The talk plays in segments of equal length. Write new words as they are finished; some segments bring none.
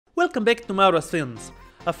Welcome back to MAURO'S Films.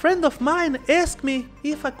 A friend of mine asked me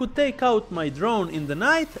if I could take out my drone in the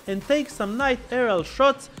night and take some night aerial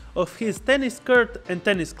shots of his tennis court and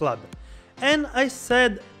tennis club. And I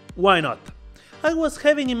said, why not? I was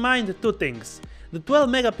having in mind two things: the 12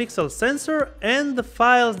 megapixel sensor and the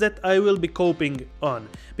files that I will be coping on,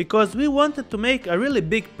 because we wanted to make a really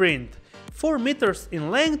big print, 4 meters in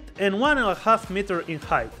length and 1.5 meters in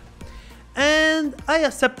height. And I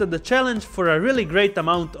accepted the challenge for a really great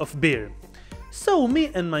amount of beer. So me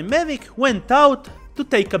and my Mavic went out to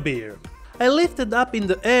take a beer. I lifted up in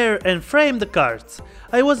the air and framed the cards.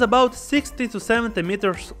 I was about 60 to 70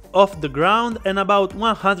 meters off the ground and about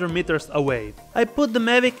 100 meters away. I put the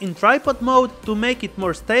Mavic in tripod mode to make it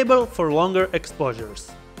more stable for longer exposures.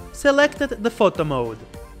 Selected the photo mode.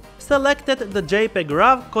 Selected the JPEG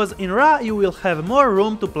RAW, cause in RAW you will have more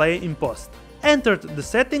room to play in post. Entered the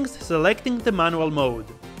settings, selecting the manual mode.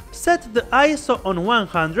 Set the ISO on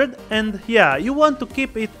 100 and yeah, you want to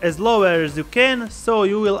keep it as low as you can, so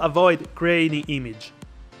you will avoid grainy image.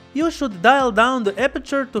 You should dial down the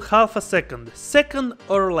aperture to half a second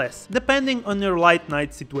or less, depending on your light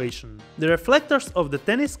night situation. The reflectors of the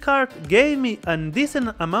tennis cart gave me a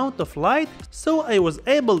decent amount of light, so I was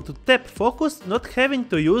able to tap focus, not having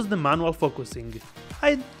to use the manual focusing.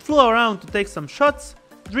 I flew around to take some shots,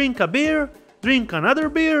 drink a beer, drink another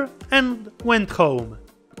beer and went home.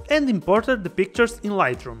 And imported the pictures in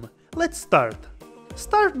Lightroom. Let's start.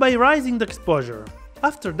 Start by raising the exposure.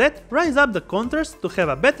 After that, raise up the contrast to have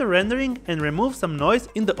a better rendering and remove some noise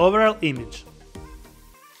in the overall image.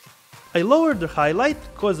 I lowered the highlight,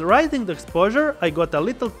 cause raising the exposure I got a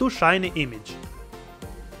little too shiny image.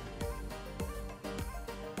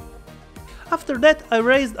 After that I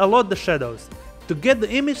raised a lot the shadows, to get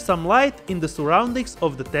the image some light in the surroundings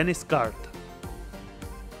of the tennis cart.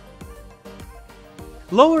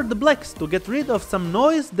 Lower the blacks to get rid of some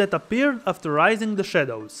noise that appeared after raising the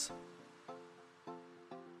shadows.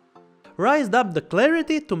 Raised up the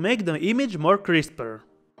clarity to make the image more crisper.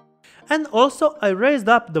 And also I raised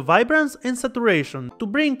up the vibrance and saturation to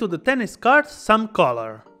bring to the tennis cart some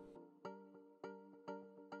color.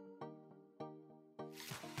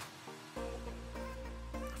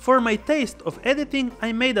 For my taste of editing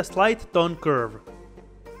I made a slight tone curve.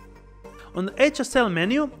 On the HSL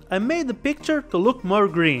menu, I made the picture to look more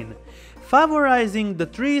green, favorizing the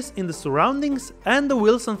trees in the surroundings and the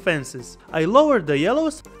Wilson fences. I lowered the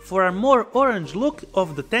yellows for a more orange look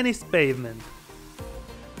of the tennis pavement.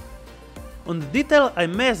 On the detail I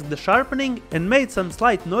masked the sharpening and made some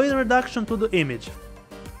slight noise reduction to the image.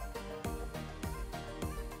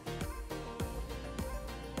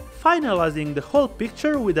 Finalizing the whole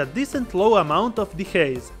picture with a decent low amount of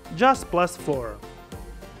dehaze, just +4.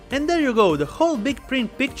 And there you go, the whole big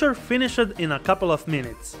print picture finished in a couple of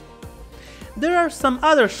minutes. There are some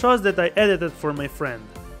other shots that I edited for my friend.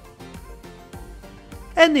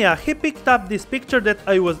 And yeah, he picked up this picture that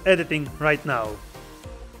I was editing right now.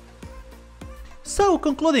 So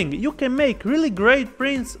concluding, you can make really great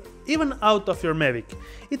prints even out of your Mavic.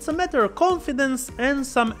 It's a matter of confidence and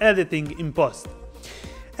some editing in post.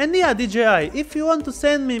 And yeah, DJI, if you want to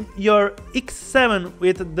send me your X7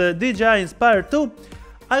 with the DJI Inspire 2,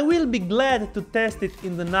 I will be glad to test it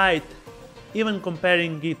in the night, even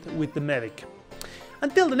comparing it with the Mavic.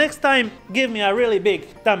 Until the next time, give me a really big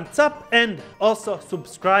thumbs up and also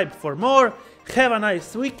subscribe for more. Have a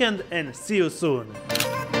nice weekend and see you soon.